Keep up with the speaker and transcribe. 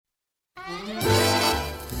Well,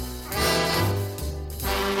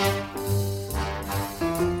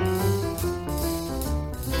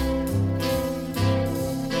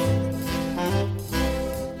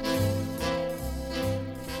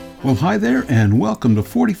 hi there, and welcome to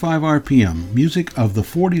 45 RPM, music of the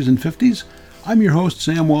 40s and 50s. I'm your host,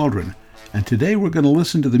 Sam Waldron, and today we're going to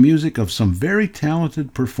listen to the music of some very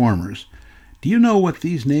talented performers. Do you know what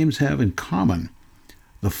these names have in common?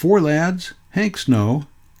 The Four Lads, Hank Snow,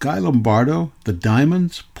 Guy Lombardo, The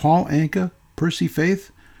Diamonds, Paul Anka, Percy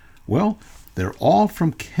Faith. Well, they're all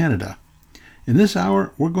from Canada. In this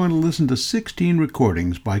hour, we're going to listen to 16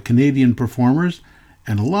 recordings by Canadian performers,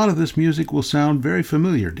 and a lot of this music will sound very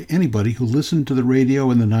familiar to anybody who listened to the radio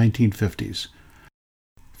in the 1950s.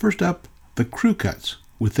 First up, the Crew Cuts,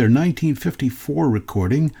 with their 1954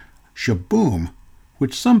 recording, Shaboom,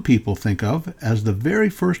 which some people think of as the very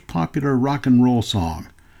first popular rock and roll song.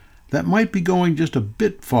 That might be going just a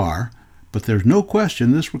bit far, but there's no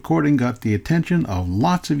question this recording got the attention of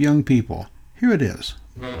lots of young people. Here it is.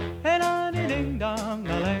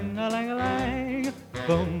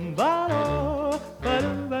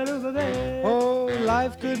 Oh,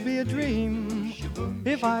 life could be a dream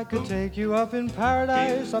if I could take you up in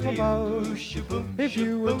paradise up above. If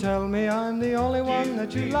you would tell me I'm the only one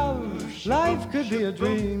that you love. Life could be a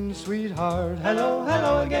dream, sweetheart. Hello,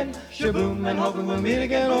 hello again. Shaboom, and hoping we'll meet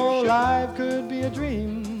again. Oh, life could be a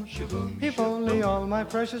dream if only all my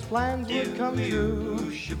precious plans would come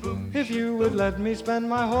true. If you would let me spend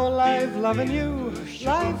my whole life loving you.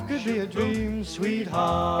 Life could be a dream,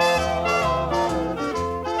 sweetheart.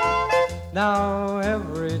 Now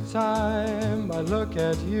every time I look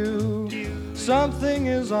at you, something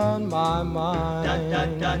is on my mind.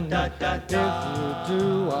 If you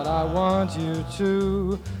do what I want you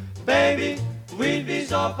to, baby, we'd be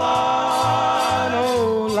so fine.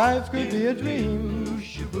 Oh, life could be a dream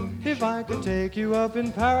if I could take you up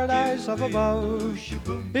in paradise up above.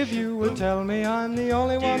 If you would tell me I'm the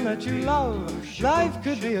only one that you love. Life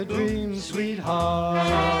could be a dream, sweetheart.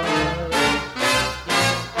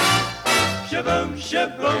 Shaboom,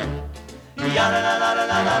 shaboom,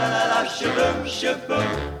 ya-la-la-la-la-la-la-la-la, shaboom, shaboom,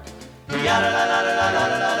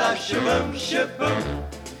 ya-la-la-la-la-la-la-la, shaboom, shaboom,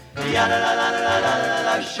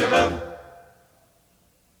 ya-la-la-la-la-la-la-la, shaboom,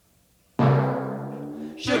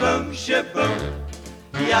 shaboom, shaboom,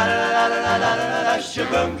 ya-la-la-la-la-la-la-la,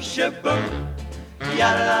 shaboom, shaboom,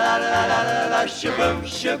 ya-la-la-la-la-la-la-la, shaboom,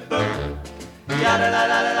 shaboom,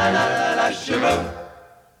 ya-la-la-la-la-la-la-la, shaboom.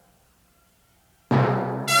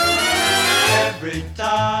 Every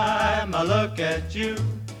time I look at you,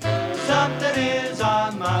 something is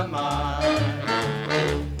on my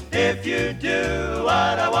mind. If you do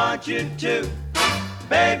what I want you to,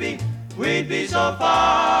 baby, we'd be so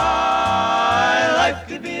fine. Life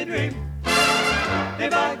could be a dream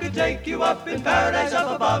if I could take you up in paradise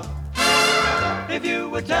up above. If you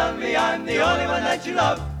would tell me I'm the only one that you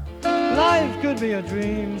love. Life could be a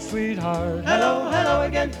dream, sweetheart. Hello, hello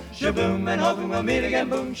again. Shaboom, and hoping we'll meet again.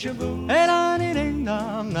 Boom, shaboom. Hey, da ding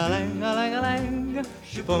dong, a lang, a lang, a lang.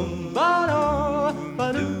 Shaboom, ba do,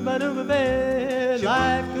 ba do, ba do, ba ba.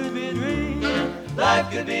 Life could be a dream.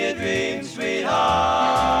 Life could be a dream, sweetheart.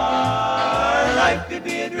 Life could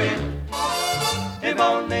be a dream if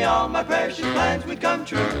only all my precious plans would come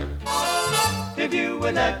true. If you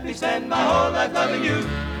would let me spend my whole life loving you.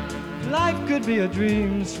 Life could be a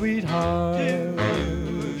dream, sweetheart. Do you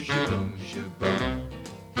shaboom shaboom?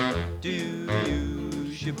 Do you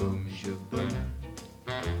shaboom shaboom?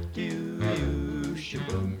 Do you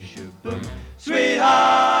shaboom shaboom?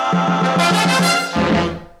 Sweetheart.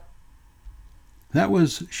 That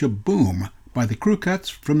was Shaboom by the Crew Cuts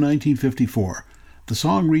from 1954. The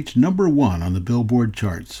song reached number 1 on the Billboard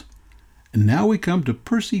charts. And now we come to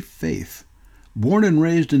Percy Faith. Born and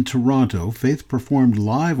raised in Toronto, Faith performed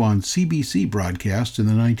live on CBC broadcasts in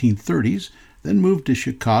the 1930s, then moved to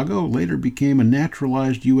Chicago, later became a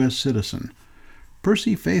naturalized U.S. citizen.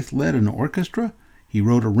 Percy Faith led an orchestra. He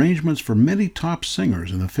wrote arrangements for many top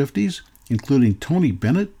singers in the 50s, including Tony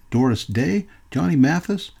Bennett, Doris Day, Johnny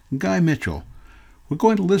Mathis, and Guy Mitchell. We're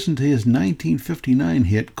going to listen to his 1959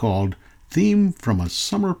 hit called Theme from a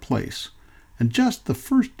Summer Place. And just the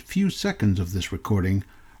first few seconds of this recording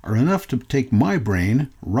are enough to take my brain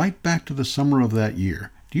right back to the summer of that year.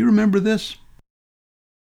 Do you remember this?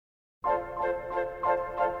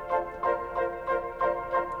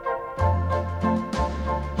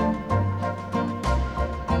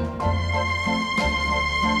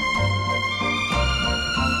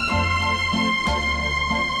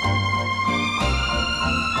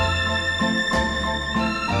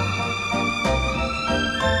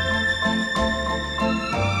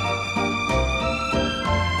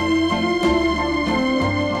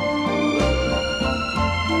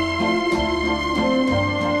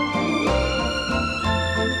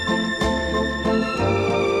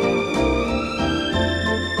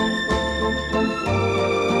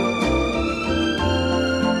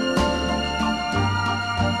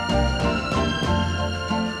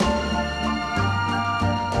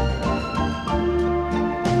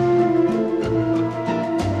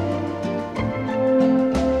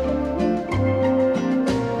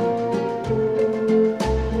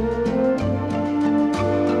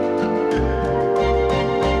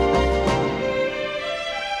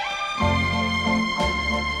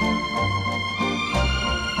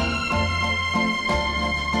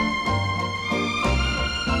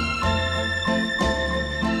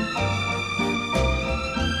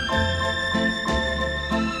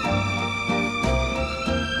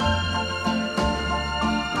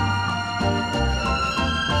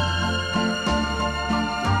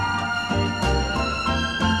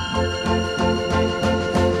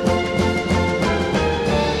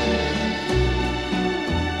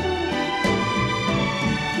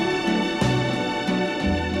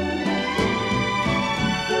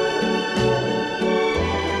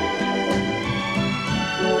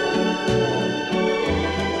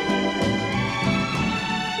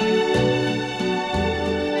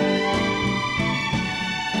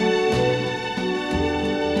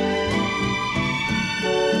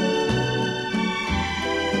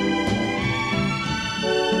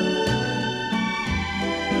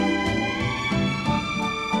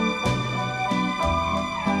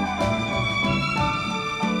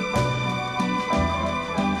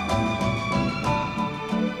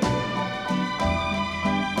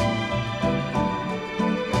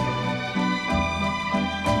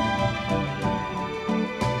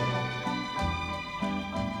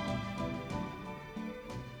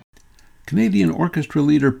 Canadian orchestra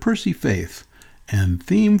leader Percy Faith, and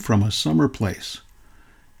Theme from a Summer Place.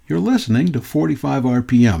 You're listening to 45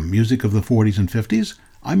 RPM, music of the 40s and 50s.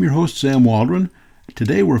 I'm your host, Sam Waldron.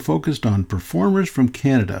 Today we're focused on performers from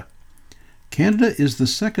Canada. Canada is the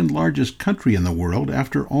second largest country in the world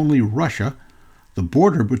after only Russia. The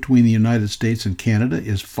border between the United States and Canada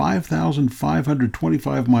is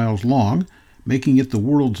 5,525 miles long, making it the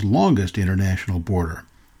world's longest international border.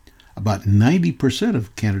 About 90%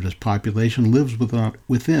 of Canada's population lives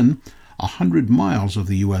within 100 miles of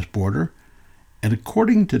the U.S. border, and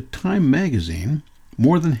according to Time magazine,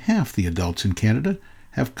 more than half the adults in Canada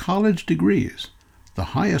have college degrees,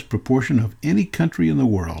 the highest proportion of any country in the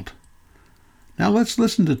world. Now let's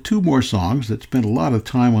listen to two more songs that spent a lot of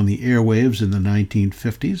time on the airwaves in the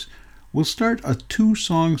 1950s. We'll start a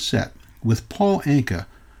two-song set with Paul Anka,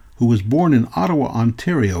 who was born in Ottawa,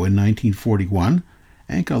 Ontario in 1941.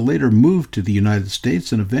 Anka later moved to the United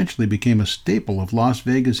States and eventually became a staple of Las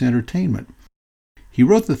Vegas entertainment. He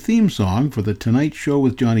wrote the theme song for The Tonight Show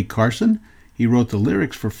with Johnny Carson. He wrote the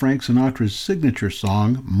lyrics for Frank Sinatra's signature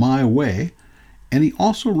song, My Way, and he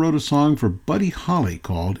also wrote a song for Buddy Holly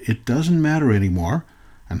called It Doesn't Matter Anymore,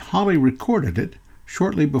 and Holly recorded it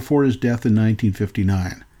shortly before his death in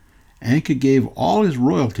 1959. Anka gave all his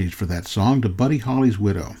royalties for that song to Buddy Holly's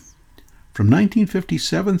widow. From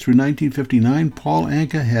 1957 through 1959, Paul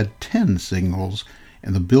Anka had 10 singles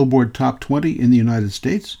in the Billboard Top 20 in the United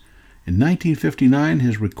States. In 1959,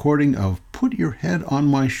 his recording of Put Your Head on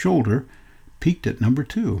My Shoulder peaked at number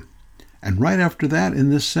 2. And right after that,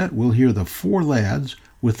 in this set, we'll hear the Four Lads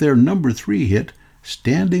with their number 3 hit,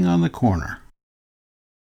 Standing on the Corner.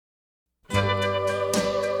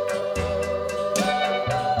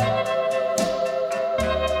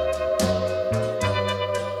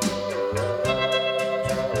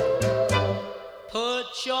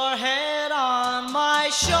 Put your head on my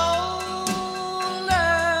shoulder,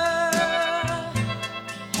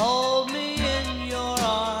 hold me in your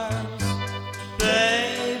arms,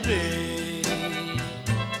 baby,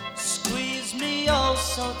 squeeze me oh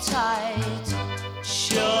so tight,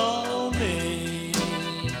 show me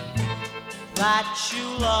that you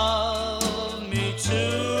love me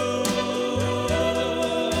too.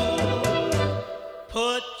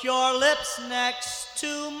 Put your lips next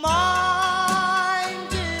to mine,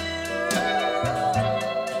 dear,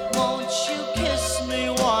 won't you kiss me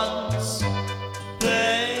once,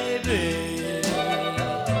 baby,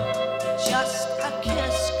 just a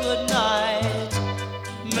kiss goodnight,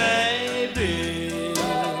 maybe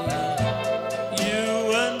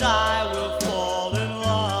you and I will fall in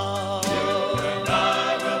love. You and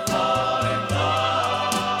I will fall in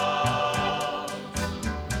love.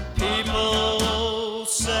 People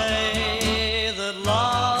say that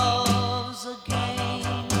love's a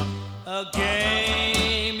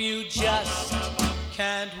game you just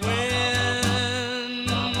can't win.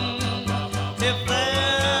 If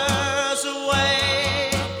there's a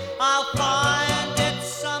way, I'll find it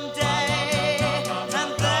someday,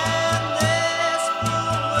 and then this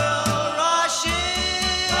moon will rush in.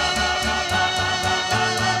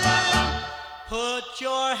 Put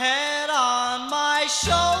your head on my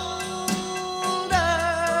shoulder,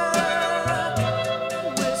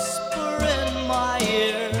 whisper in my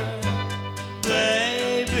ear,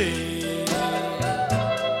 baby,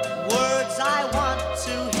 words I want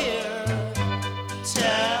to hear.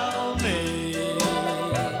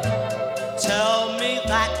 Tell me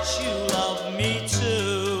that you love me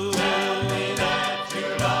too. Tell me that you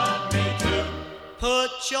love me too.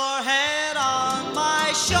 Put your head on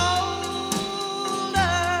my shoulder,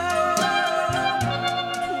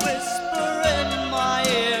 whisper in my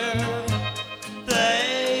ear,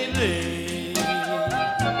 baby,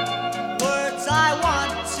 words I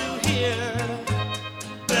want to hear,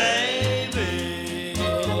 baby,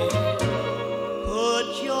 put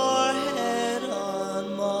your head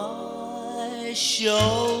on my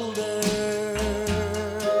shoulder.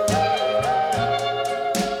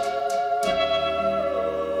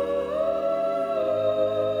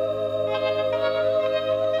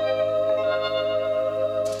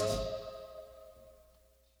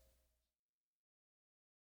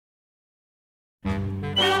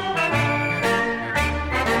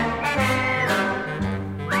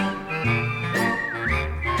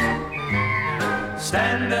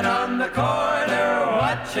 Standing on the corner,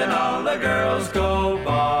 watching all the girls go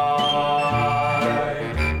by.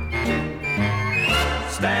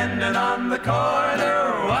 Standing on the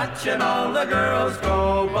corner, watching all the girls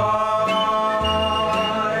go by.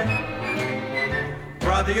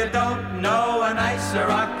 Brother, you don't know a nicer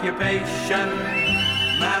occupation.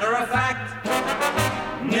 Matter of fact,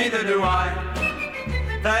 neither do I.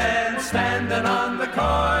 Then standing on the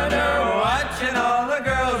corner, watching all the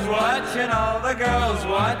girls, watching all the girls,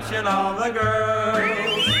 watching all the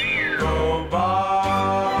girls go by.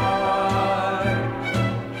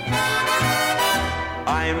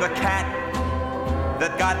 I'm the cat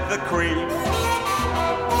that got the cream.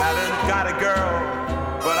 Haven't got a girl,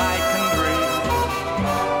 but I can dream.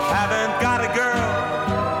 Haven't got a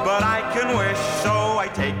girl, but I can wish. So I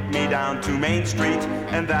take me down to Main Street,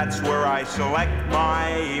 and that's where I select my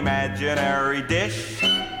imaginary dish.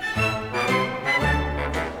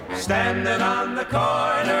 Standing on the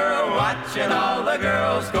corner, watching all the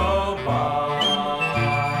girls go by.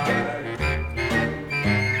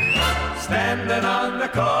 Standing on the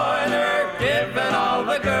corner, giving all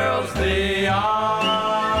the girls the eye.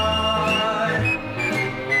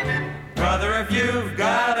 Brother, if you've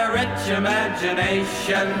got a rich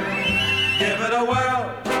imagination, give it a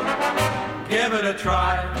whirl, give it a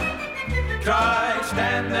try. Try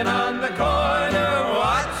standing on the corner,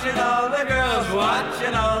 watching all the girls,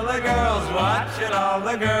 watching all the girls, watching all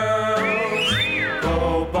the girls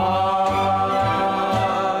go by.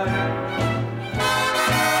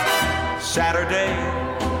 Saturday,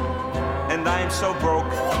 and I'm so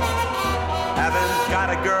broke, haven't got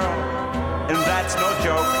a girl, and that's no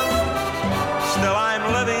joke. Still I'm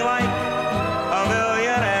living like a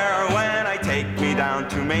millionaire when I take me down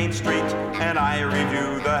to Main Street and I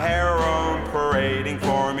review the harem parading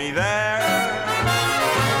for me there.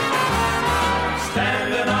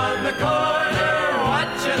 Standing on the corner,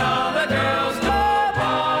 watching all the girls go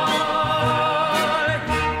by.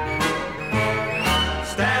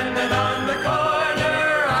 Standing on the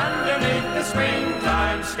corner, underneath the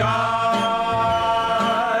springtime sky.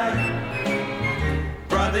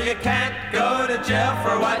 Brother, you can't go to jail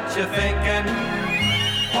for what you're thinking,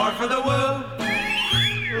 or for the woo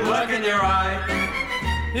look in your eye.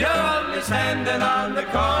 You're only standing on the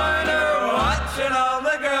corner, watching all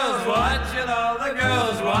the girls, watching all the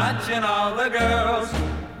girls, watching all the girls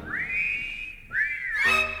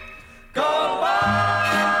go by.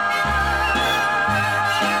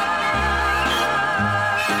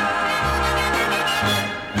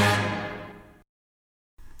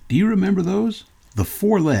 Do you remember those? The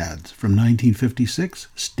Four Lads from 1956,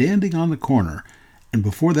 Standing on the Corner. And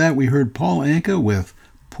before that we heard Paul Anka with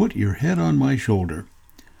Put Your Head on My Shoulder.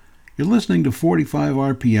 You're listening to 45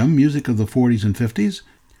 RPM, music of the 40s and 50s.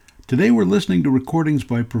 Today we're listening to recordings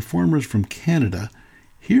by performers from Canada.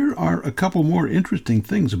 Here are a couple more interesting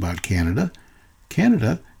things about Canada.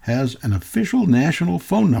 Canada has an official national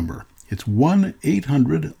phone number. It's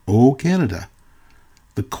 1-800-O-Canada.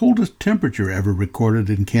 The coldest temperature ever recorded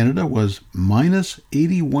in Canada was minus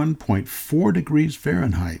 81.4 degrees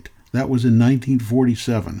Fahrenheit. That was in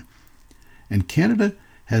 1947. And Canada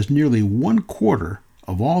has nearly 1/4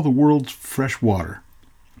 of all the world's fresh water.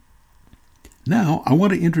 Now, I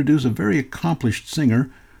want to introduce a very accomplished singer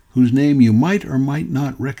whose name you might or might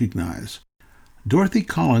not recognize. Dorothy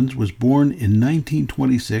Collins was born in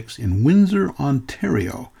 1926 in Windsor,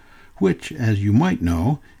 Ontario, which, as you might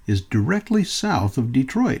know, is directly south of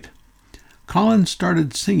Detroit. Collins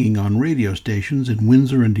started singing on radio stations in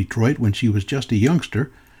Windsor and Detroit when she was just a youngster,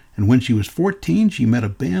 and when she was 14, she met a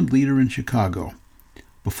band leader in Chicago.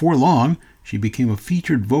 Before long, she became a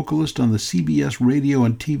featured vocalist on the CBS radio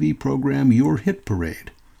and TV program Your Hit Parade.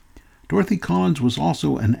 Dorothy Collins was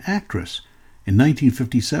also an actress. In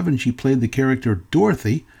 1957, she played the character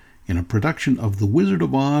Dorothy in a production of The Wizard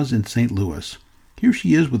of Oz in St. Louis. Here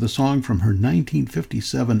she is with a song from her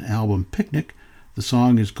 1957 album Picnic. The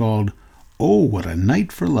song is called Oh, What a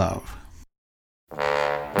Night for Love.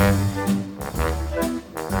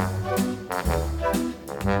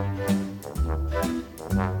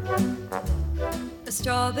 A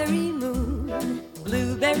strawberry moon,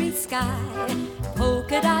 blueberry sky,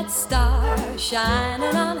 polka dot star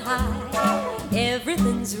shining on high.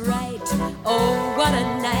 Everything's right, oh what a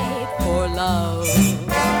night for love.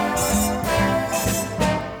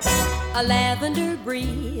 A lavender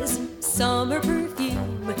breeze, summer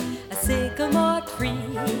perfume, a sycamore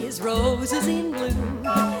trees, roses in bloom.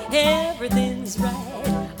 Everything's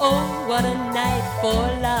right, oh what a night for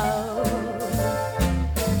love.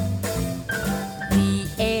 The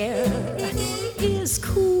air is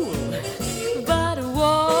cool, but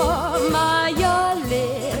warm are your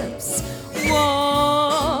lips.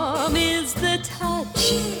 Warm is the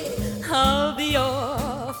touch of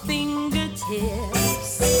your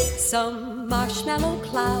fingertips. Some marshmallow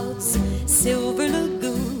clouds, silver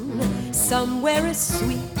lagoon, somewhere a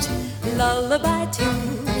sweet lullaby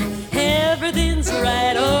tune. Everything's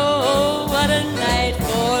right, oh, what a night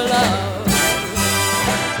for love.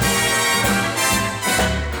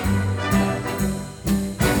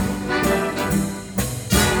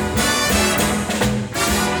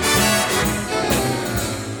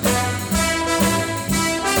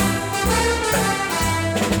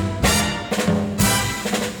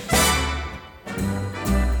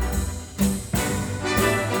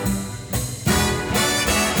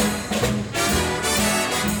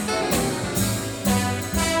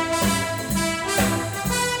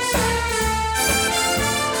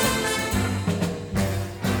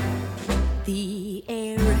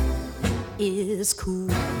 cool,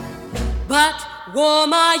 but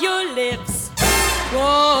warm are your lips.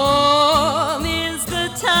 Warm is the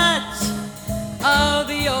touch of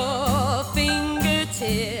your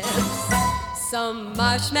fingertips. Some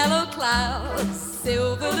marshmallow clouds,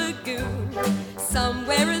 silver lagoon,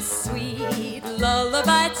 somewhere a sweet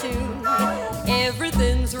lullaby tune.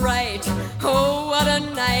 Everything's right. Oh, what a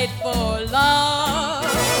night for love.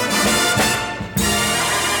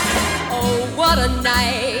 Oh, what a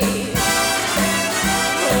night.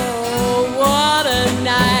 Oh, what a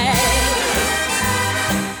night.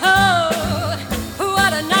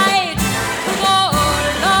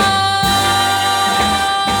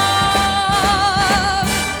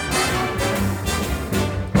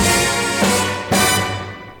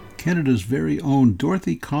 Canada's very own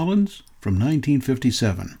Dorothy Collins from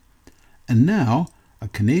 1957. And now, a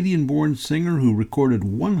Canadian-born singer who recorded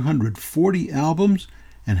 140 albums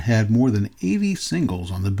and had more than 80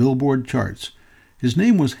 singles on the Billboard charts. His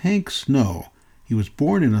name was Hank Snow. He was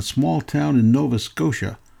born in a small town in Nova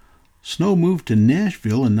Scotia. Snow moved to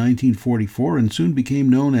Nashville in 1944 and soon became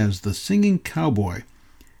known as the Singing Cowboy.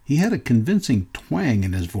 He had a convincing twang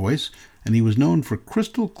in his voice, and he was known for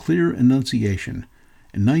crystal clear enunciation.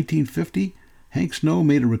 In 1950, Hank Snow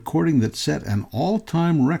made a recording that set an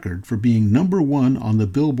all-time record for being #1 on the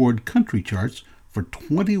Billboard country charts for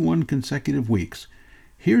 21 consecutive weeks.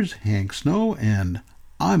 Here's Hank Snow and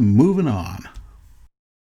I'm Moving On.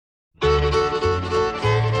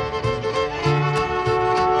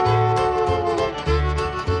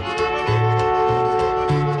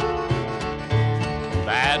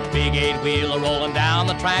 That big eight-wheeler rolling down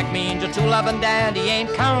the track means your true loving daddy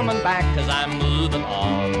ain't coming back, 'cause I'm moving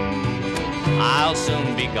on. I'll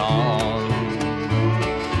soon be gone.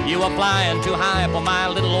 You were flying too high for my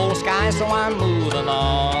little old sky, so I'm moving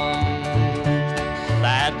on.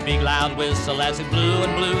 That big loud whistle as it blew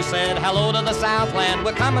and blew said, hello to the Southland,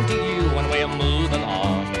 we're coming to you and we're moving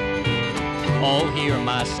on. Oh, hear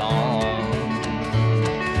my song.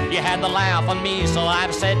 You had the laugh on me, so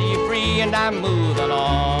I've set you free and I'm moving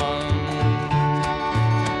on.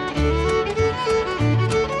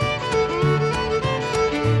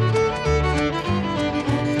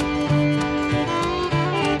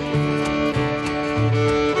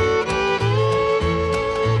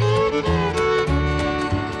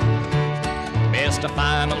 Mr.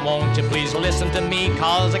 Fireman, won't you please listen to me,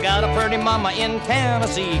 'cause I got a pretty mama in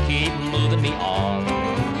Tennessee. Keep moving me on,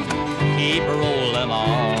 keep rolling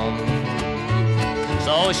on.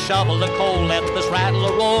 So shovel the coal, let this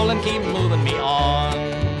rattler roll and keep moving me on.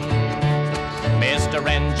 Mr.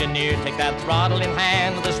 Engineer, take that throttle in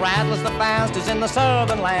hand. This rattler's the fastest in the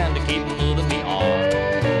southern land. Keep moving me on,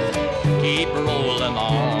 keep rolling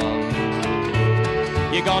on.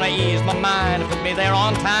 You're gonna ease my mind, put me there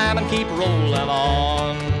on time and keep rolling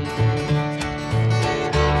on.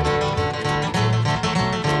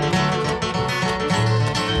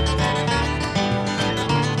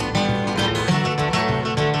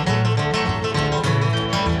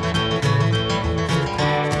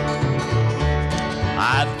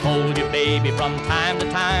 I've told you, baby, from time to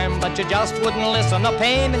time, but you just wouldn't listen or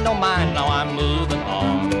pay me no mind. Now I'm moving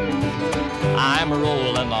on, I'm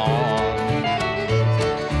rolling on.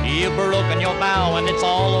 You've broken your vow and it's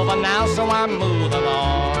all over now, so I'm moving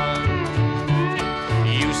on.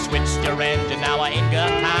 You switched your engine, now I ain't got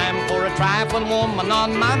time for a trifling woman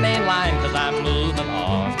on my main line, 'cause I'm moving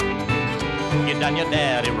on. You done your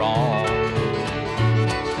daddy wrong.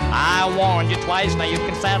 I warned you twice, now you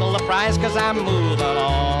can settle the price, 'cause I'm moving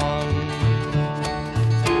on.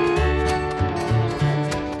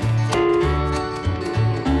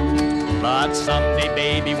 But someday,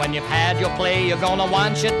 baby, when you've had your play, you're gonna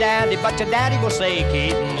want your daddy, but your daddy will say,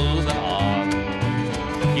 keep moving on.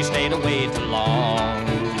 You stayed away too long.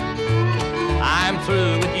 I'm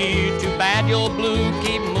through with you, too bad you're blue,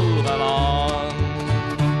 keep moving on.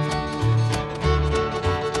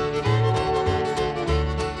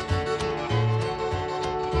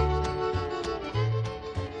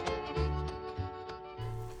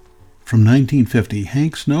 From 1950,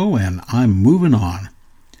 Hank Snow and I'm Moving On.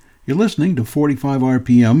 You're listening to 45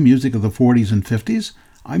 RPM, music of the 40s and 50s.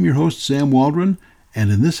 I'm your host, Sam Waldron,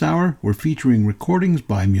 and in this hour, we're featuring recordings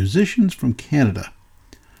by musicians from Canada.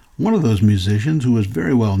 One of those musicians who was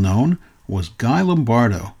very well known was Guy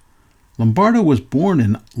Lombardo. Lombardo was born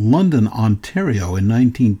in London, Ontario in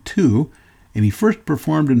 1902, and he first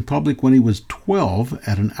performed in public when he was 12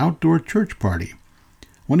 at an outdoor church party.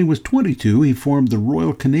 When he was 22, he formed the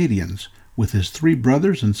Royal Canadians with his three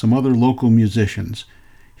brothers and some other local musicians.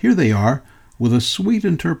 Here they are with a sweet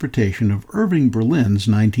interpretation of Irving Berlin's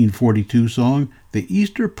 1942 song, The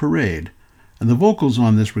Easter Parade, and the vocals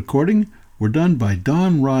on this recording were done by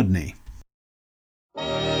Don Rodney.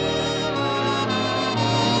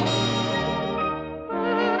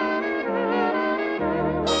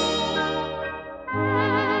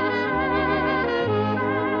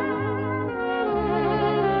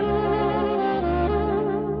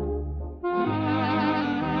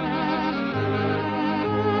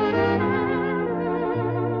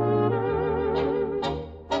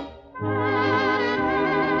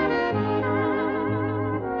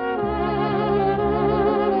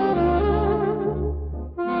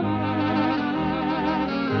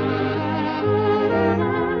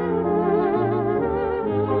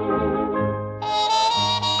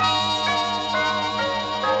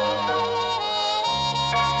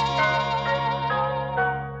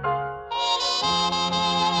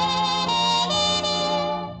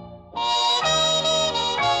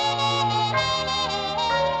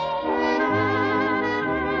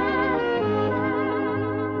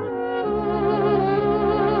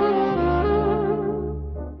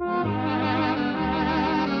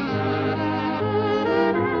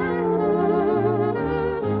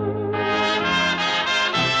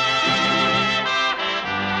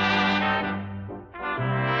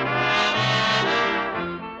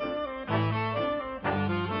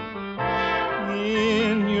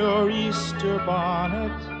 Easter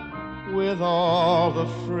bonnet with all the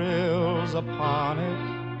frills upon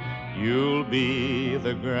it, you'll be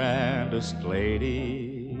the grandest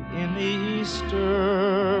lady in the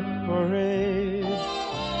Easter parade.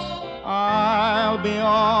 I'll be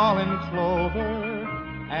all in clover,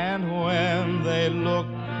 and when they look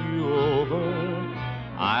you over,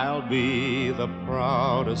 I'll be the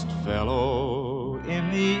proudest fellow in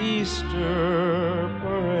the Easter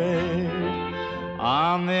parade.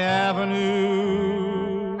 On the avenue,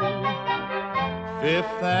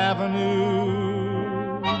 Fifth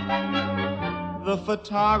Avenue, the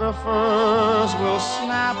photographers will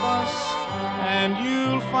snap us, and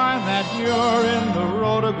you'll find that you're in the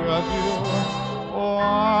rotogravure. Oh,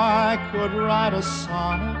 I could write a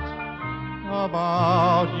sonnet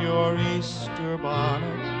about your Easter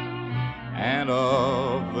bonnet and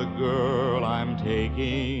of the girl I'm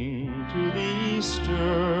taking to the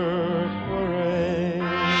Easter parade.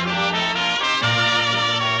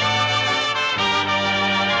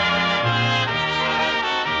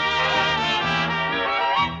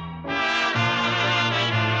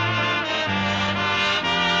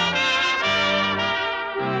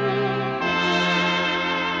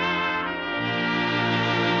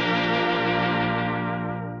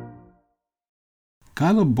 Guy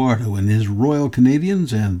Lombardo and his Royal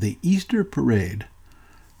Canadians and the Easter Parade.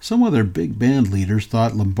 Some other big band leaders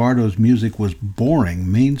thought Lombardo's music was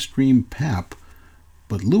boring, mainstream pap,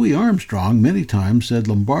 but Louis Armstrong many times said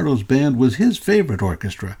Lombardo's band was his favorite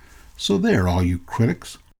orchestra. So there, all you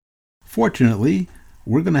critics. Fortunately,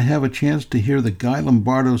 we're going to have a chance to hear the Guy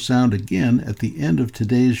Lombardo sound again at the end of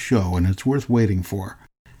today's show, and it's worth waiting for.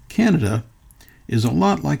 Canada is a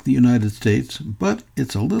lot like the United States, but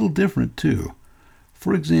it's a little different too.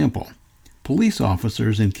 For example, police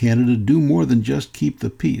officers in Canada do more than just keep the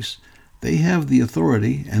peace. They have the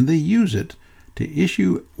authority, and they use it, to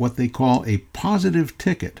issue what they call a positive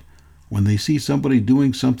ticket when they see somebody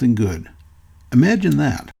doing something good. Imagine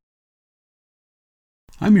that.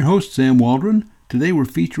 I'm your host, Sam Waldron. Today we're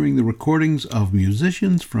featuring the recordings of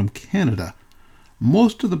musicians from Canada.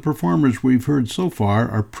 Most of the performers we've heard so far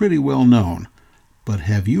are pretty well known, but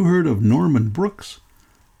have you heard of Norman Brooks?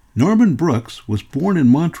 Norman Brooks was born in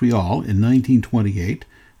Montreal in 1928,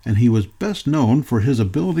 and he was best known for his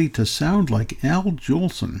ability to sound like Al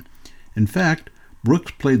Jolson. In fact,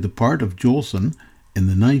 Brooks played the part of Jolson in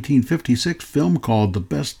the 1956 film called The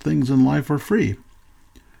Best Things in Life Are Free.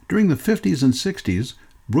 During the 50s and 60s,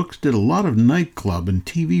 Brooks did a lot of nightclub and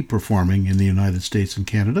TV performing in the United States and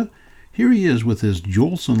Canada. Here he is with his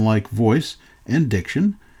Jolson-like voice and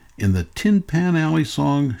diction in the Tin Pan Alley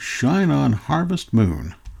song Shine on Harvest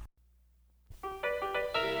Moon.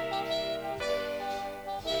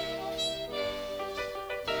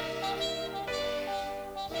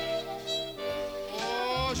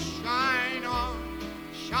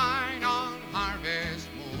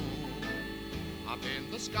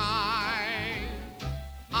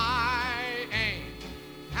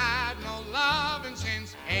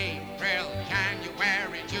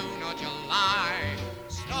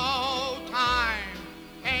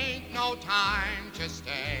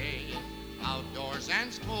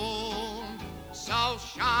 And spoon, so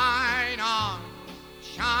shine on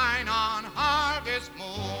harvest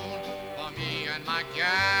moon for me and my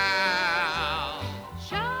gal.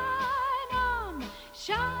 Shine on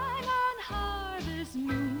harvest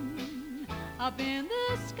moon up in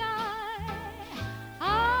the sky.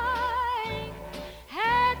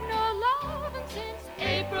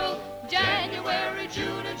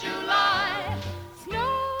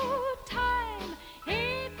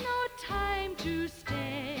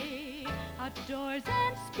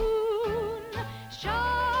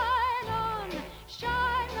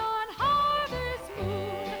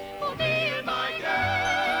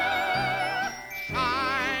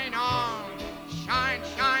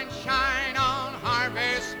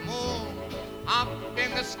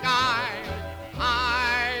 sky.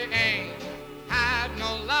 I ain't had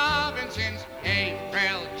no loving since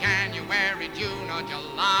April, January, June, or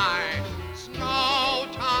July. Snow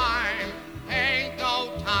time ain't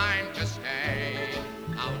no time to stay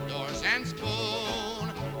outdoors and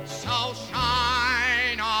spoon. So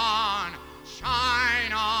shine on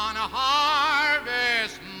a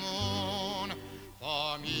harvest moon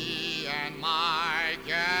for me and my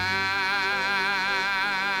gal.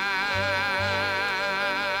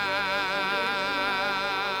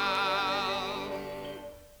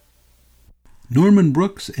 Norman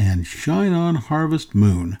Brooks and Shine On Harvest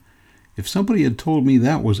Moon. If somebody had told me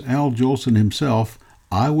that was Al Jolson himself,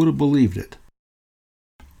 I would have believed it.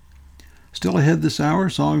 Still ahead this hour,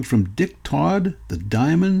 songs from Dick Todd, The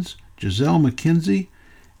Diamonds, Giselle McKenzie,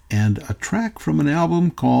 and a track from an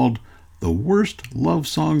album called The Worst Love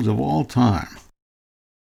Songs of All Time.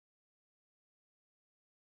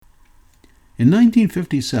 In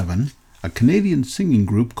 1957, a Canadian singing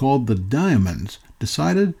group called The Diamonds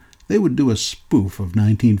decided they would do a spoof of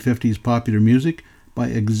 1950s popular music by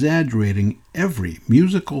exaggerating every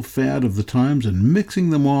musical fad of the times and mixing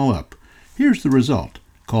them all up. Here's the result,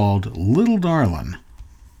 called Little Darlin'.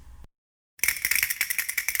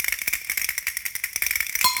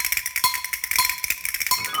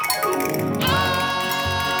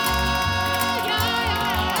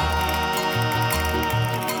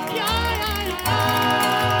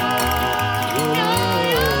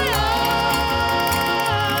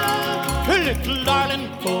 Little darling,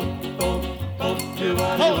 oh,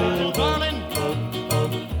 little darling,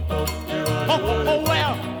 oh, where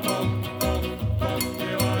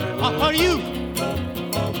are you,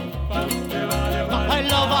 my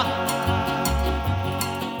lover?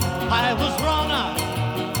 I was wrong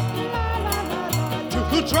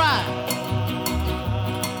to try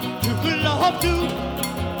to love you,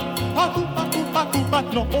 but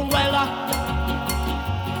no, well,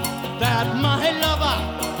 that my lover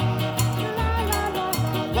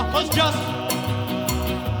was just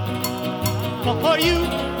for you.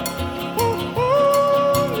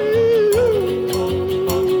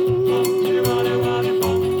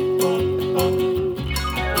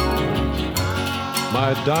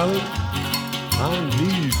 My darling, I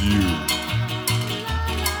need you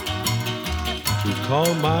to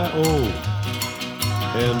call my own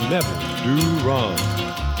and never do wrong,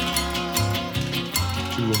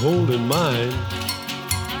 to hold in mind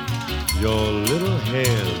your little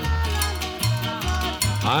hand.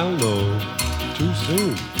 I'll know too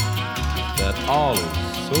soon that all is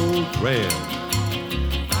so grand.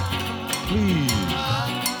 Please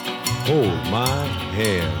hold my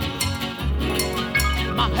hand.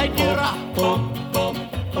 My dear, I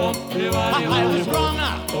was wrong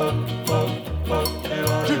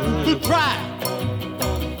to try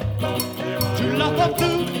to love her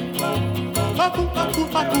too.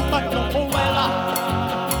 Oh, well,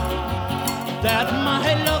 that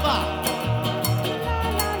my lover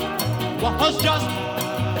was just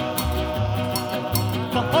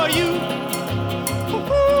for you.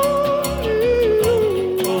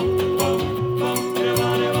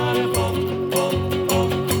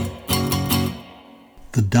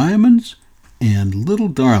 The Diamonds and Little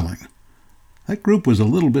Darling. That group was a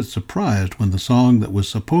little bit surprised when the song that was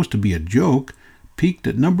supposed to be a joke peaked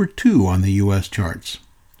at number 2 on the U.S. charts.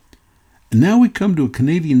 And now we come to a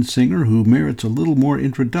Canadian singer who merits a little more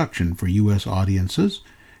introduction for U.S. audiences.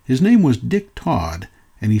 His name was Dick Todd,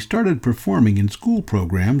 and he started performing in school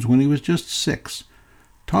programs when he was just 6.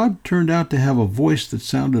 Todd turned out to have a voice that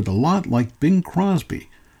sounded a lot like Bing Crosby,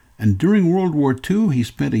 and during World War II he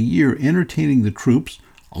spent a year entertaining the troops,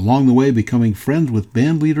 along the way becoming friends with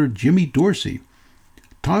bandleader Jimmy Dorsey.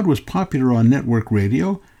 Todd was popular on network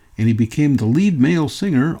radio, and he became the lead male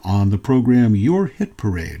singer on the program Your Hit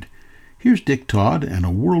Parade. Here's Dick Todd and a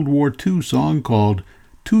World War II song called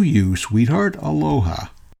To You, Sweetheart, Aloha.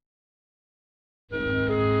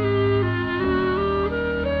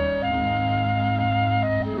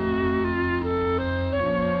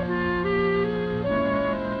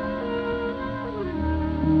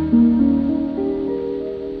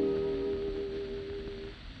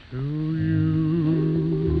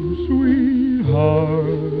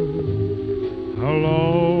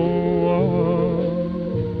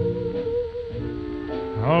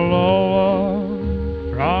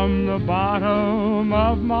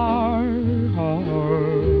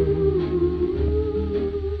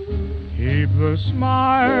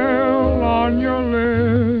 Smile on your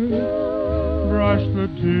lips, brush the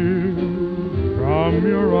tears from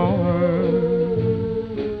your eyes.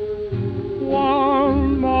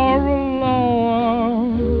 One more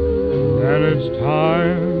aloha, then it's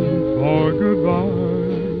time for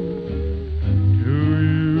goodbye.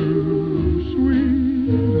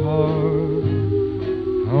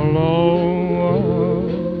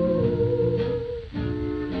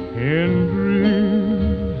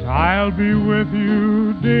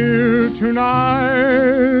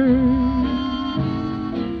 tonight.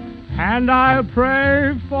 And I'll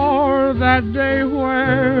pray for that day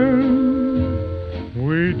when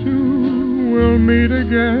we two will meet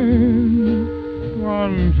again.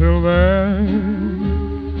 Until then,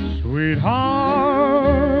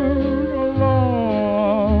 sweetheart, alone.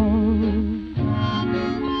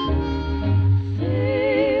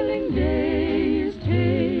 Sailing days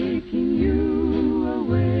taking you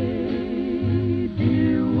away,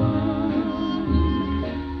 dear one.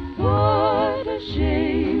 What a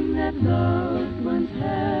shame that loved ones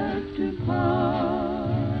have to part.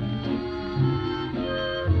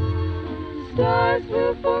 Stars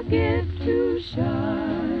will forget to shine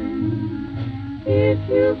if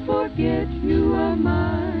you forget you are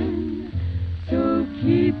mine. So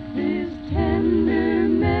keep this tender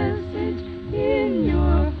message in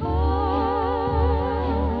your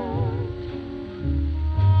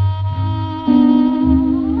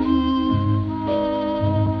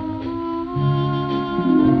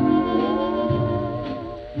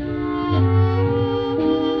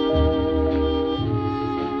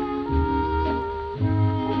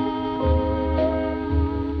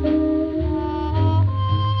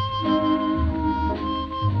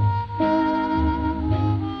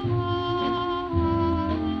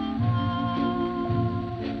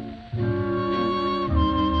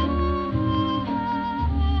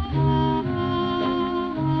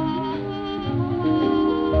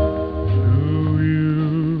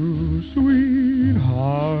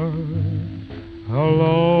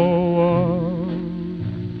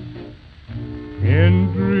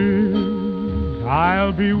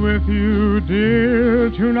be with you, dear,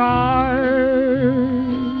 tonight.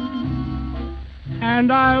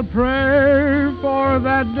 And I'll pray for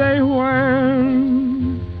that day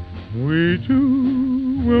when we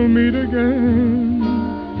two will meet again.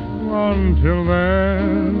 Until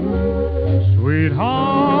then,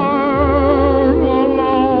 sweetheart,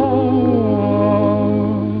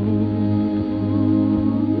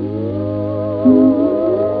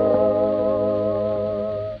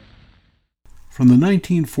 From the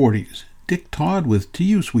 1940s, Dick Todd with To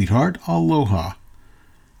You, Sweetheart, Aloha.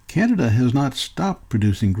 Canada has not stopped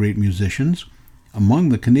producing great musicians. Among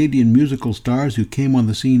the Canadian musical stars who came on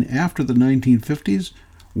the scene after the 1950s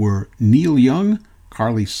were Neil Young,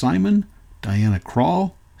 Carly Simon, Diana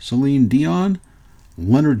Krall, Celine Dion,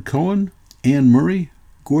 Leonard Cohen, Anne Murray,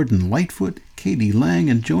 Gordon Lightfoot, Katie Lang,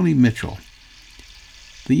 and Joni Mitchell.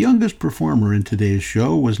 The youngest performer in today's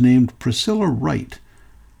show was named Priscilla Wright,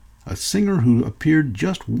 a singer who appeared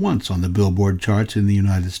just once on the Billboard charts in the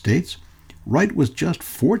United States. Wright was just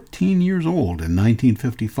 14 years old in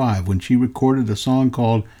 1955 when she recorded a song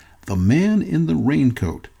called The Man in the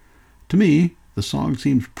Raincoat. To me, the song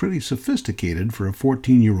seems pretty sophisticated for a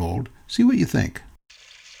 14-year-old. See what you think.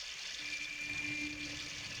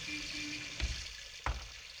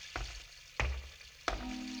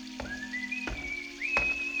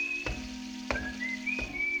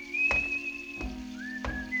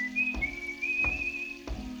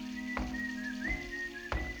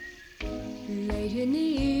 Late in the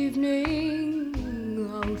evening,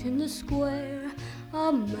 out in the square,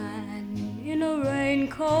 a man in a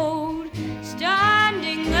raincoat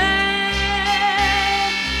standing there.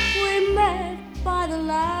 We met by the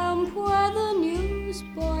lamp where the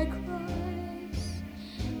newsboy cries.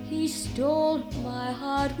 He stole my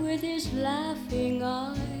heart with his laughing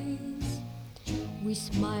eyes. We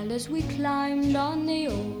smiled as we climbed on the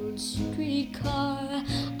old streetcar.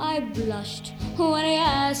 I blushed when he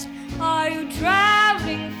asked, "Are you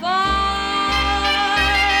traveling far?"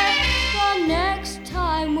 The next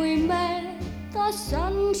time we met, the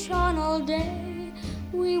sun shone all day.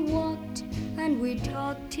 We walked and we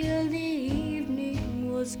talked till the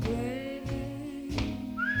evening was gray.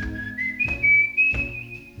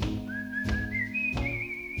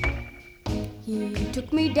 He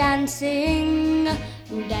took me dancing,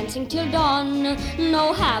 dancing till dawn.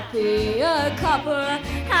 No happier couple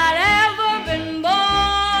had ever been born.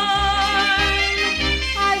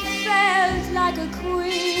 I felt like a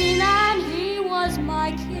queen and he was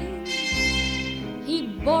my king. He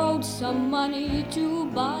borrowed some money to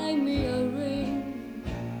buy me a ring.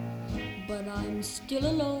 But I'm still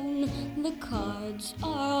alone, the cards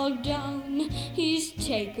are all down. He's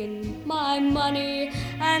taken my money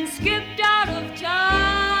and skipped out of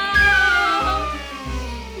town.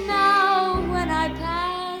 Now when I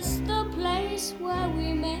pass the place where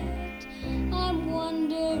we met, I'm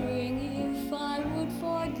wondering if I would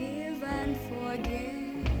forgive and forget.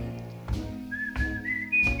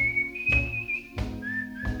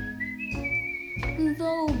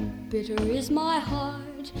 Though bitter is my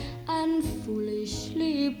heart and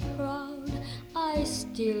foolishly crowd, I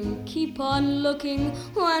still keep on looking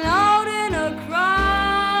when out in a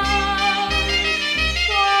crowd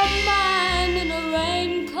for a man in a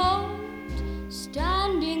raincoat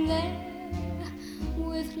standing there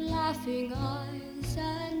with laughing eyes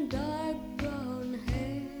and dark brown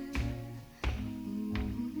hair.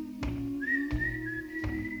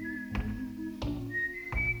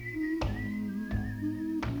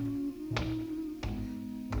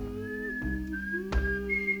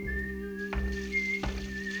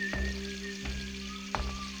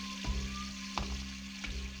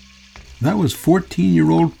 That was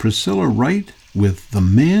 14-year-old Priscilla Wright with The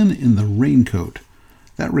Man in the Raincoat.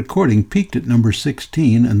 That recording peaked at number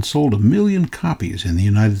 16 and sold 1 million copies in the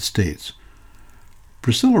United States.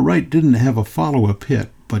 Priscilla Wright didn't have a follow-up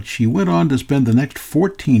hit, but she went on to spend the next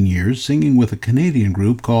 14 years singing with a Canadian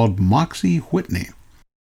group called Moxie Whitney.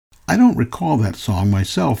 I don't recall that song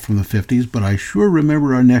myself from the 50s, but I sure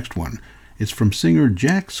remember our next one. It's from singer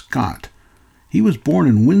Jack Scott. He was born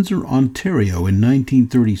in Windsor, Ontario in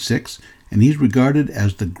 1936, and he's regarded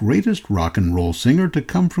as the greatest rock and roll singer to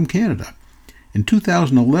come from Canada. In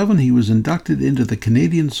 2011, he was inducted into the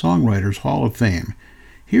Canadian Songwriters Hall of Fame.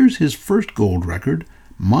 Here's his first gold record,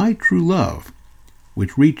 My True Love,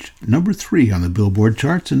 which reached number 3 on the Billboard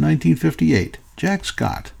charts in 1958. Jack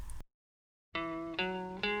Scott.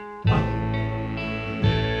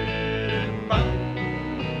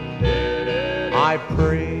 I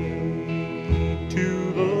pray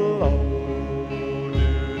to the Lord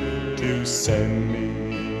to send me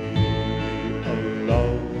a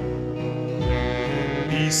love.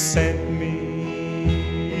 He sent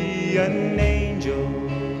me an angel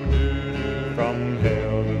from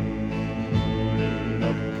heaven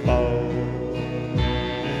above.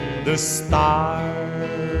 The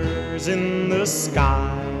stars in the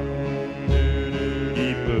sky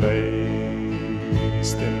He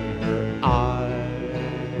placed in her eye.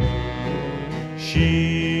 She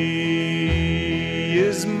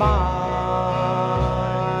is my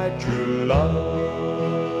true love.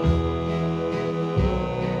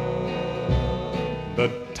 The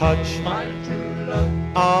touch My true love,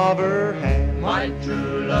 of her hand my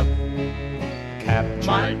true love, captured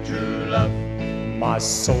my true love, my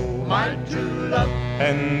soul, my true love,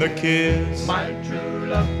 and the kiss my true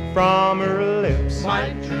love, from her lips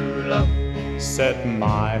my true love, set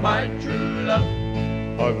my my true love,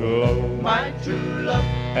 aglow. my true love,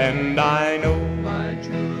 And I know my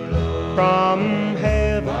true love, from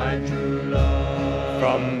heaven, my true love,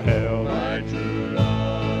 from hell my true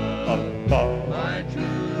love, above, my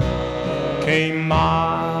true love, came my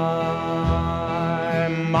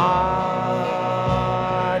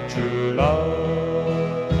true love.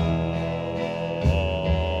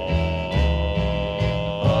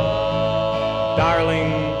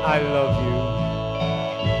 Darling, I love you.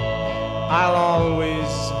 I'll always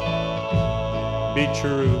be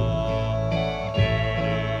true.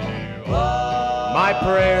 My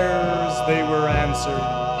prayers, they were answered,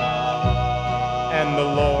 and the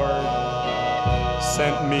Lord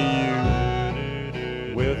sent me you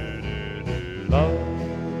with love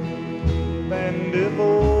and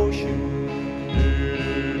devotion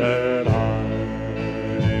that I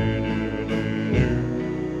knew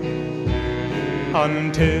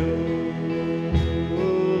until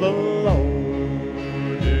the Lord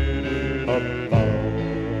above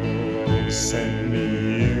sent me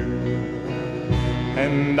you.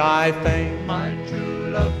 And I thank my true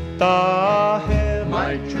love, the heavens,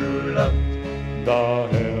 my true love, the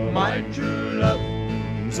heavens my true love,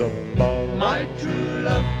 above, my true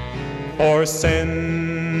love, for sending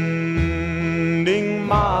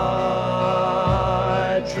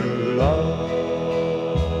my true love,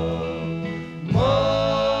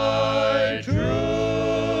 my true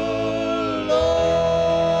love.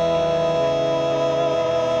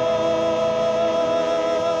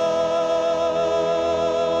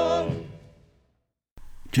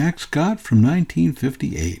 Jack Scott from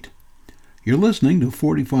 1958. You're listening to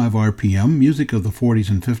 45 RPM, music of the 40s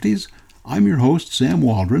and 50s. I'm your host, Sam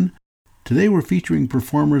Waldron. Today we're featuring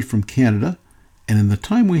performers from Canada, and in the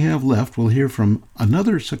time we have left, we'll hear from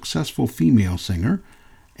another successful female singer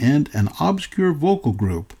and an obscure vocal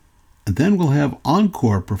group. And then we'll have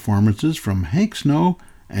encore performances from Hank Snow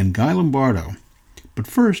and Guy Lombardo. But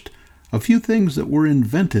first, a few things that were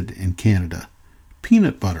invented in Canada.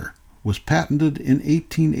 Peanut butter was patented in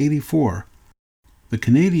 1884. The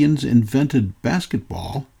Canadians invented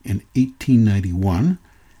basketball in 1891.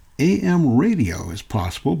 AM radio is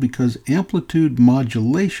possible because amplitude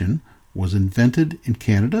modulation was invented in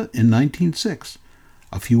Canada in 1906.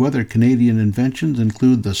 A few other Canadian inventions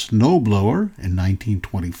include the snowblower in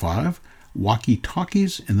 1925, Walkie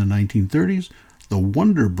Talkies in the 1930s, the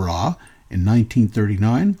Wonder Bra in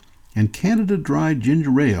 1939, and Canada Dry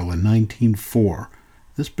Ginger Ale in 1904.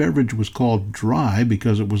 This beverage was called dry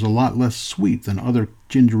because it was a lot less sweet than other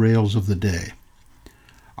ginger ales of the day.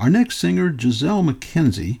 Our next singer, Giselle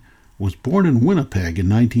McKenzie, was born in Winnipeg in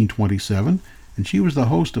 1927, and she was the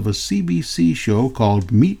host of a CBC show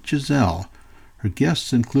called Meet Giselle. Her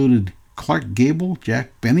guests included Clark Gable,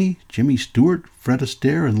 Jack Benny, Jimmy Stewart, Fred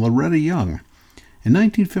Astaire, and Loretta Young. In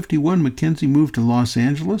 1951, McKenzie moved to Los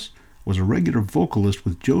Angeles, was a regular vocalist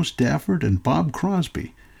with Joe Stafford and Bob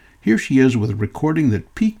Crosby. Here she is with a recording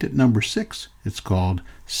that peaked at number 6. It's called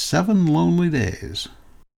 7 Lonely Days.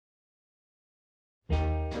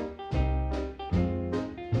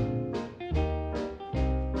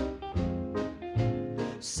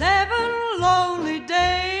 7 lonely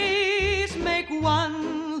days make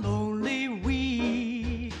one lonely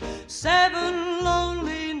week. 7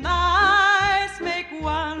 lonely nights make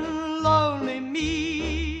one lonely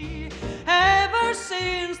me. Ever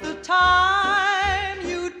since the time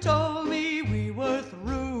you told me we were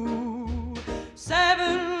through,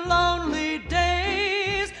 7 lonely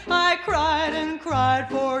days I cried and cried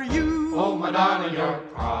for you. Oh, my darling, you're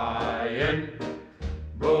crying.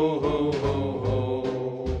 Boo-hoo-hoo-hoo.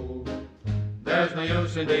 There's no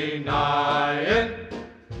use in denying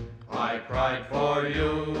I cried for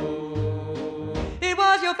you. It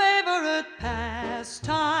was your favorite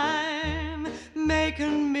pastime,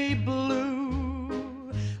 making me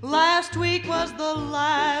blue. Last week was the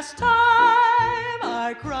last time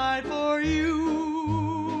I cried for you.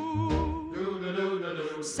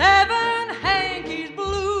 7 hankies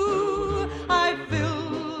blue I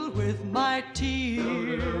filled with my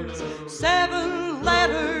tears. 7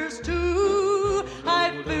 letters too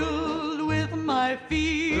I filled with my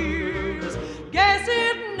fears. Guess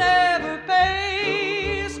it never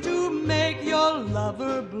pays to make your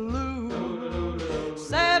lover blue.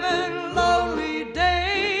 7 lonely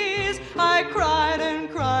days I cried and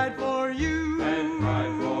cried for you. And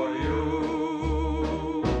cried for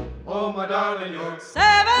you. Oh, my darling, you're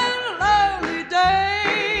 7 lonely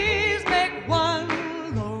days make one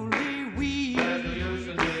lonely week.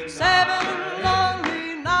 7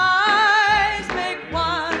 lonely nights make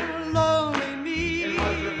one lonely me.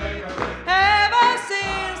 Ever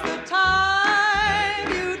since the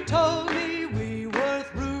time you told me we were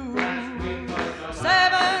through,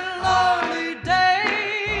 7 lonely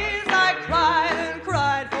days I cried and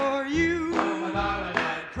cried for you.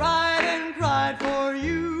 Cried and cried for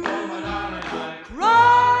you.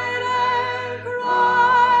 Cried and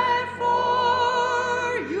cried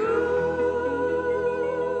for you.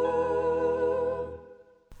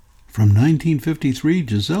 From 1953,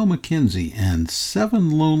 Giselle McKenzie and 7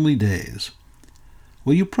 Lonely Days.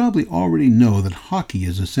 Well, you probably already know that hockey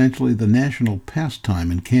is essentially the national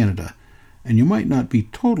pastime in Canada, and you might not be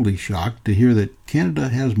totally shocked to hear that Canada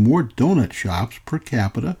has more donut shops per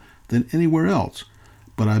capita than anywhere else.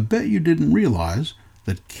 But I bet you didn't realize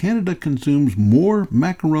that Canada consumes more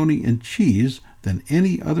macaroni and cheese than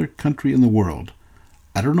any other country in the world.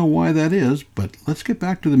 I don't know why that is, but let's get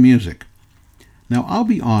back to the music. Now, I'll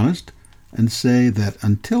be honest and say that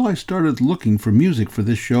until I started looking for music for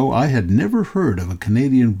this show, I had never heard of a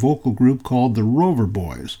Canadian vocal group called the Rover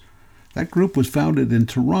Boys. That group was founded in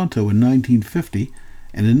Toronto in 1950,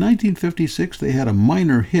 and in 1956 they had a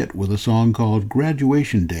minor hit with a song called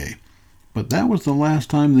Graduation Day. But that was the last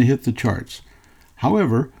time they hit the charts.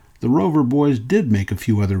 However, the Rover Boys did make a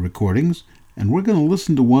few other recordings, and we're going to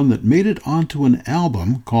listen to one that made it onto an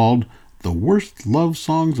album called The Worst Love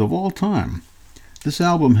Songs of All Time. This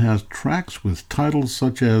album has tracks with titles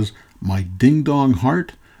such as My Ding Dong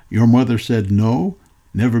Heart, Your Mother Said No,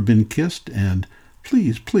 Never Been Kissed, and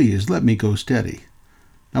Please, Please Let Me Go Steady.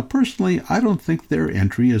 Now, personally, I don't think their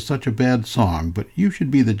entry is such a bad song, but you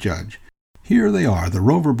should be the judge. Here they are, the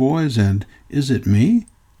Rover Boys, and Is It Me?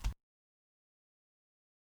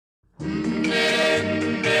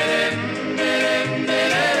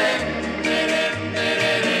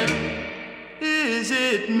 Is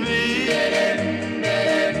it me?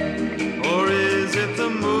 Or is it the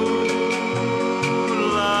moonlight?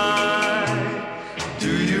 Do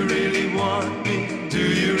you really want me? Do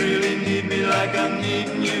you really need me like I'm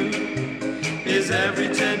needing you? Is every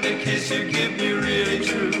tender kiss you give me really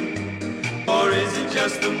true? Or is it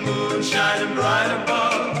just the moon shining bright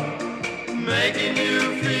above, making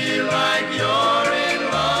you feel like you're in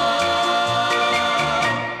love?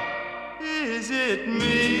 Is it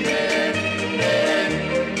me?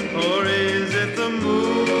 Or is it the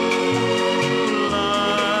moonlight?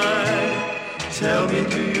 Tell me,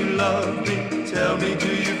 do you love me? Tell me, do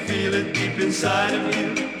you feel it deep inside of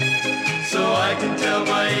you? so I can tell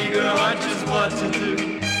my eager heart just what to do?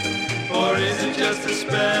 Or is it just a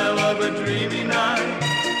spell of a dreamy night,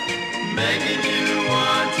 making you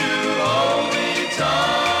want to hold me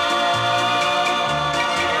tight?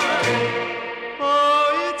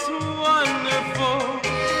 Oh, it's wonderful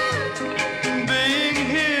being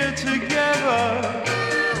here together.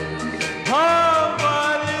 Oh,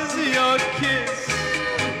 what is your kiss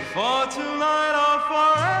for tonight or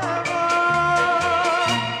forever?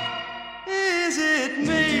 Is it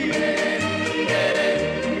me?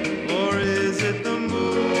 Or is it the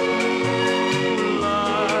moonlight?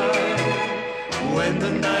 When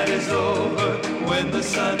the night is over, when the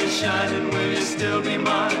sun is shining, will you still be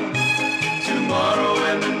mine? Tomorrow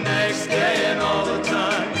and the next day and all the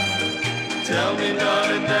time. Tell me,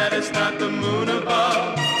 darling, that it's not the moon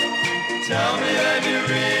above. Tell me that you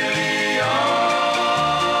really are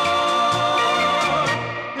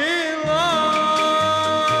in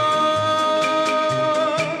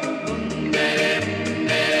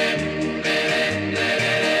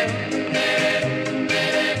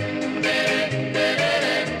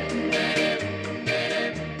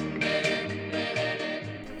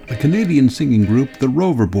The Canadian singing group The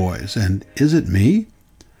Rover Boys and Is It Me?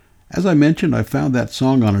 As I mentioned, I found that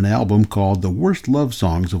song on an album called The Worst Love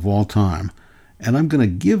Songs of All Time, and I'm going to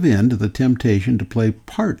give in to the temptation to play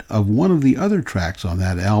part of one of the other tracks on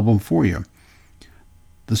that album for you.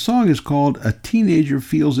 The song is called A Teenager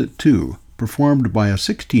Feels It Too, performed by a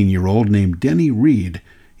 16-year-old named Denny Reed.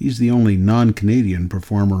 He's the only non-Canadian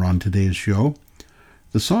performer on today's show.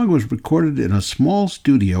 The song was recorded in a small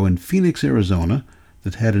studio in Phoenix, Arizona,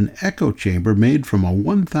 that had an echo chamber made from a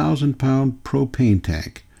 1,000-pound propane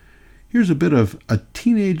tank. Here's a bit of A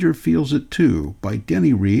Teenager Feels It Too by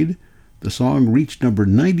Denny Reed. The song reached number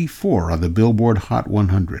 94 on the Billboard Hot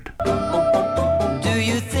 100. Do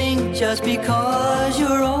you think just because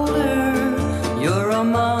you're older, you're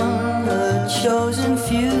among the chosen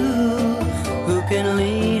few who can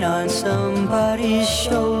lean on somebody's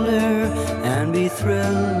shoulder and be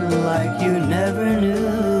thrilled like you never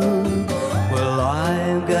knew? Well,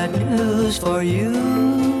 I've got news for you.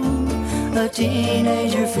 A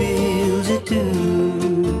teenager feels it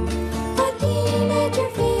too. A teenager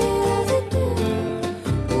feels it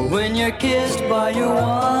too. When you're kissed by your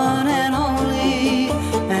one and only,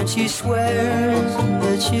 and she swears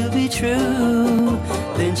that she'll be true,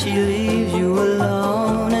 then she leaves you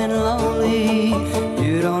alone and lonely.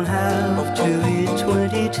 You don't have to be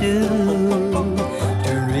 22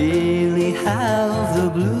 to really have the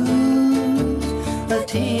blues. A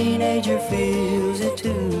teenager feels it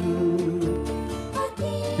too.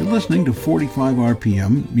 You're listening to 45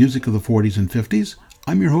 RPM, music of the 40s and 50s.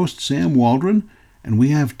 I'm your host, Sam Waldron, and we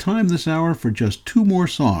have time this hour for just two more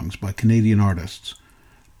songs by Canadian artists.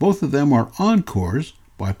 Both of them are encores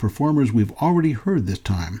by performers we've already heard this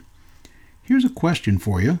time. Here's a question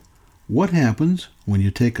for you. What happens when you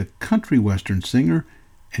take a country western singer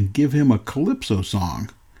and give him a calypso song?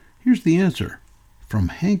 Here's the answer from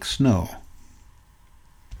Hank Snow.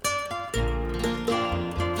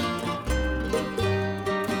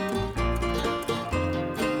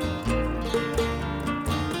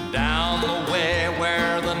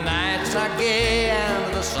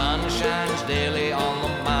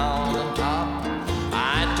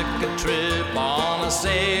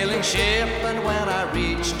 Sailing ship, and when I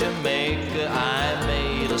reached Jamaica I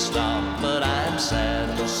made a stop, but I'm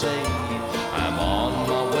sad to say I'm on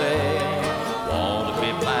my way. Want to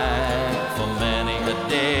be back for many a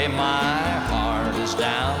day. My heart is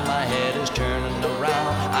down, my head is turning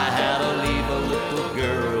around. I had to leave a little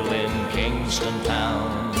girl in Kingston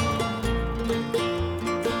town.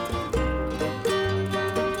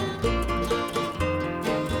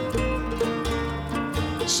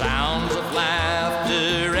 Sounds of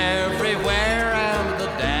laughter everywhere, and the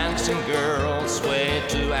dancing girls sway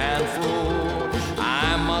to and fro.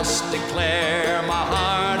 I must declare my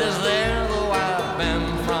heart is there, though I've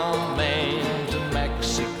been from Maine to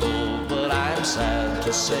Mexico. But I'm sad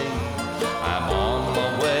to say I'm on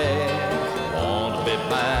my way. Want to be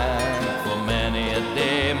back for many a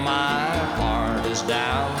day. My heart is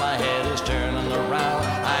down, my head is turning around.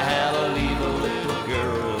 I had to leave a little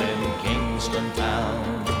girl in Kingston town.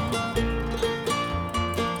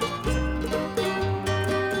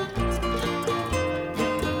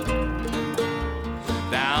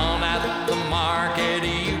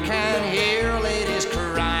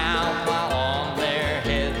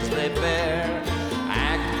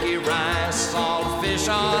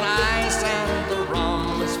 On ice, and the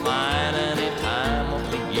rum is fine any time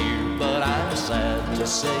of the year. But I'm sad to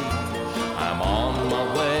say I'm on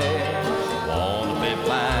my way. Want to be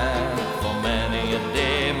back for many a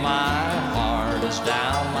day. My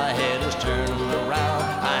head is turning around.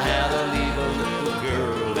 I had to leave a little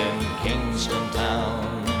girl in Kingston town.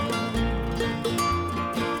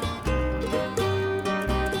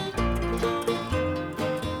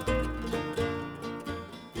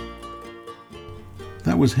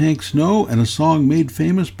 That was Hank Snow and a song made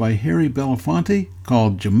famous by Harry Belafonte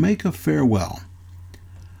called Jamaica Farewell.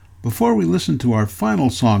 Before we listen to our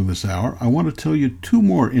final song this hour, I want to tell you two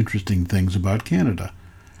more interesting things about Canada.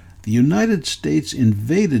 The United States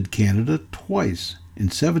invaded Canada twice, in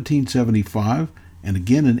 1775 and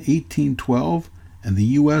again in 1812, and the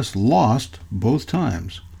U.S. lost both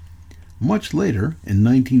times. Much later, in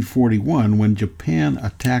 1941, when Japan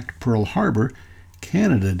attacked Pearl Harbor,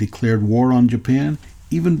 Canada declared war on Japan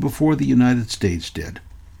even before the United States did.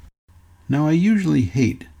 Now, I usually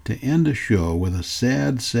hate to end a show with a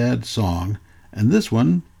sad, sad song, and this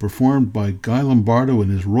one, performed by Guy Lombardo and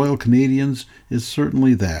his Royal Canadians, is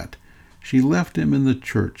certainly that. She left him in the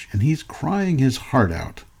church, and he's crying his heart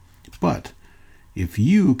out. But if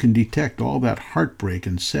you can detect all that heartbreak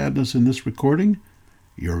and sadness in this recording,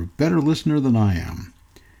 you're a better listener than I am.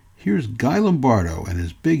 Here's Guy Lombardo and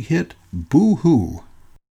his big hit, Boo Hoo.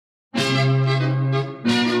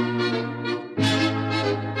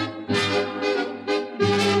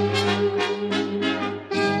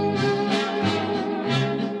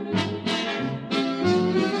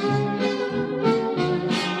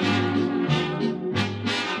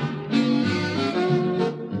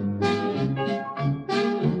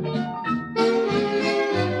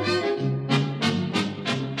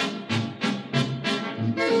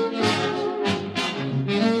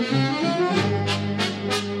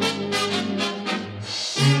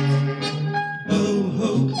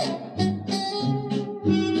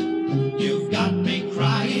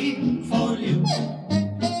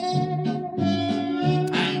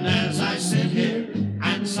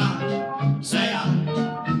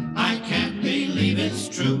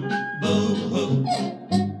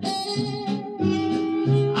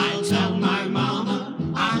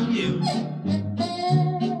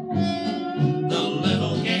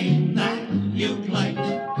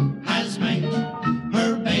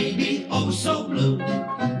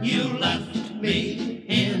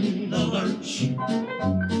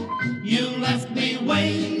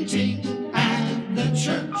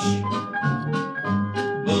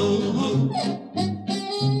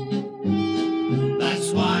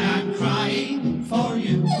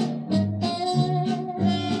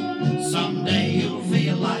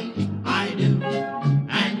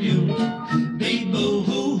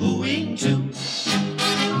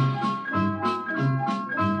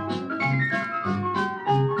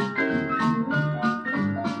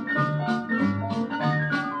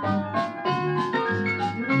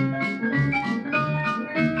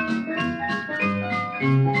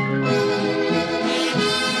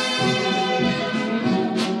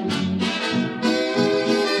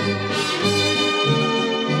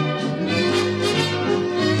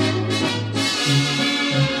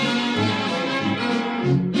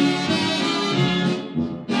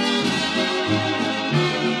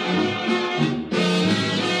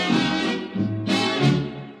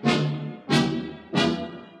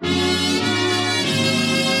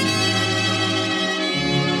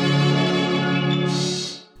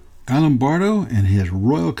 Guy Lombardo and his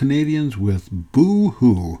Royal Canadians with Boo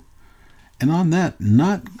Hoo. And on that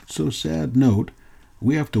not-so-sad note,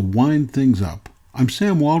 we have to wind things up. I'm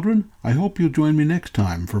Sam Waldron. I hope you'll join me next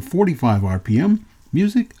time for 45 RPM,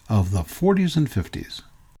 music of the 40s and 50s.